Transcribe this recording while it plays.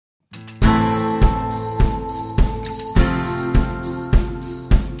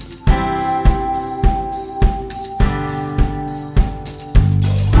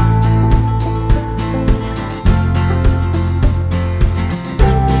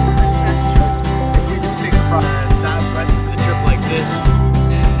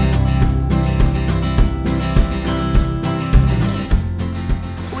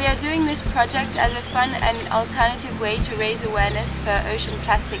project as a fun and alternative way to raise awareness for ocean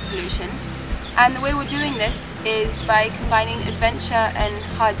plastic pollution. And the way we're doing this is by combining adventure and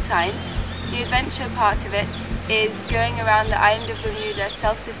hard science. The adventure part of it is going around the island of Bermuda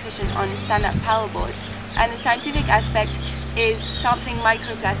self-sufficient on stand-up paddleboards. And the scientific aspect is sampling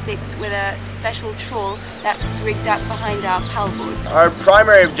microplastics with a special trawl that's rigged up behind our paddleboards. Our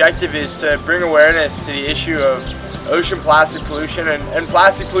primary objective is to bring awareness to the issue of ocean plastic pollution and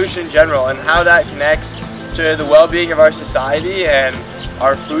plastic pollution in general, and how that connects to the well-being of our society and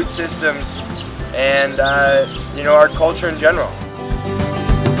our food systems and our culture in general.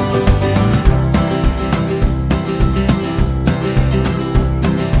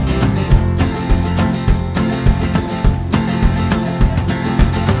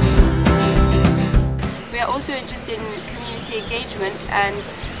 We are also interested in community engagement, and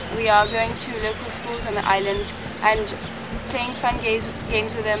we are going to local schools on the island and playing fun games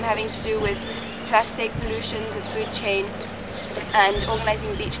with them having to do with plastic pollution, the food chain, and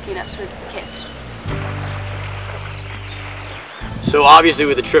organising beach cleanups with the kids. So obviously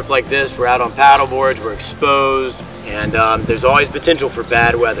with a trip like this, we're out on paddleboards, we're exposed, and there's always potential for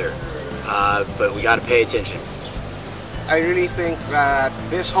bad weather, but we got to pay attention. I really think that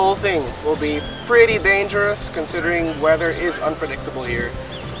this whole thing will be pretty dangerous considering weather is unpredictable here.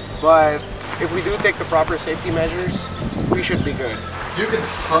 But if we do take the proper safety measures, we should be good. You can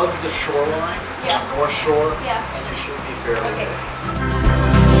hug the shoreline, North Shore, and you should be fairly good.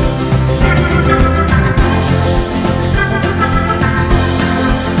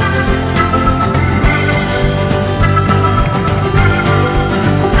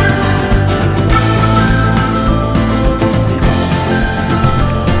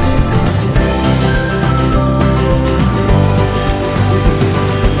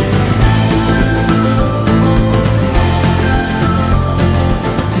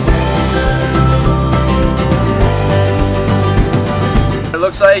 It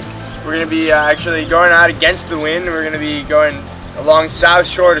looks like we're going to be actually going out against the wind. We're going to be going along South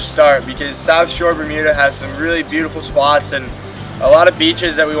Shore to start, because South Shore Bermuda has some really beautiful spots and a lot of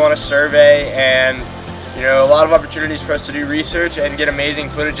beaches that we want to survey, and a lot of opportunities for us to do research and get amazing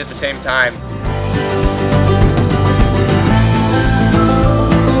footage at the same time.